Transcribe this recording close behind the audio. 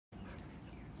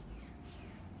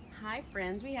Hi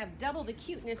friends, we have double the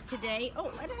cuteness today.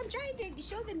 Oh, and I'm trying to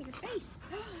show them your face.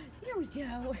 Here we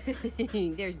go.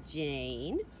 There's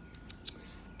Jane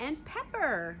and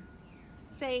Pepper.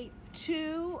 Say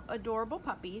two adorable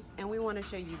puppies, and we want to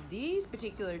show you these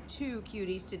particular two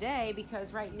cuties today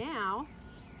because right now,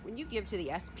 when you give to the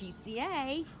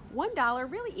SPCA,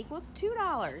 $1 really equals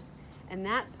 $2. And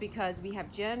that's because we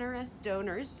have generous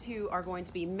donors who are going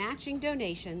to be matching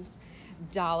donations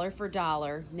dollar for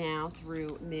dollar now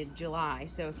through mid-July.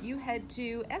 So if you head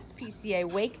to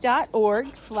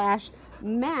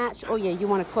spcawake.org/match, oh yeah, you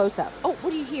want a close-up. Oh,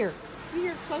 what do you hear? You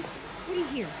hear close? What do you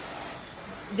hear?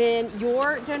 Then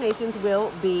your donations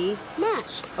will be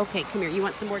matched. Okay, come here. You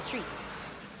want some more treats?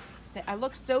 Say, I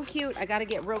look so cute. I got to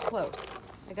get real close.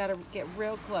 I got to get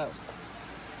real close.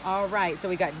 All right, so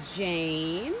we got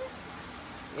Jane.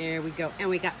 There we go. And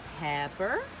we got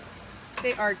Pepper.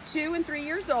 They are 2 and 3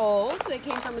 years old. They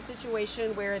came from a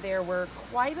situation where there were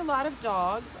quite a lot of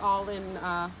dogs all in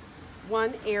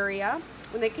one area.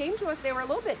 When they came to us, they were a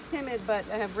little bit timid, but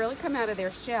have really come out of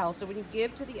their shell. So when you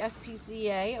give to the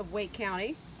SPCA of Wake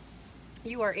County,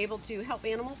 you are able to help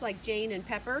animals like Jane and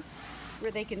Pepper,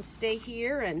 where they can stay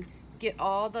here and get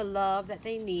all the love that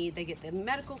they need. They get the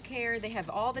medical care. They have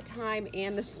all the time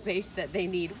and the space that they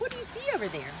need. What do you see over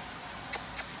there?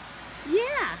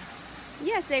 Yeah.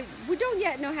 Yes, we don't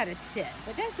yet know how to sit,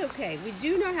 but that's okay. We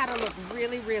do know how to look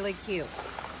really, really cute.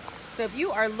 So if you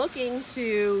are looking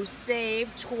to save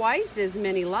twice as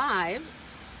many lives,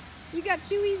 you got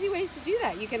 2 easy ways to do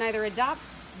that. You can either adopt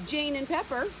Jane and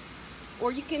Pepper,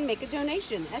 or you can make a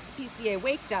donation.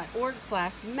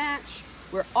 spcawake.org/match,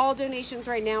 where all donations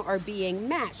right now are being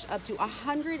matched up to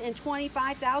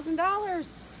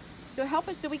 $125,000. So help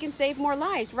us so we can save more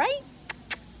lives, right?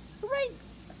 Right.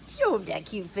 Show them that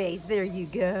cute face. There you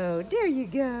go. There you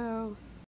go.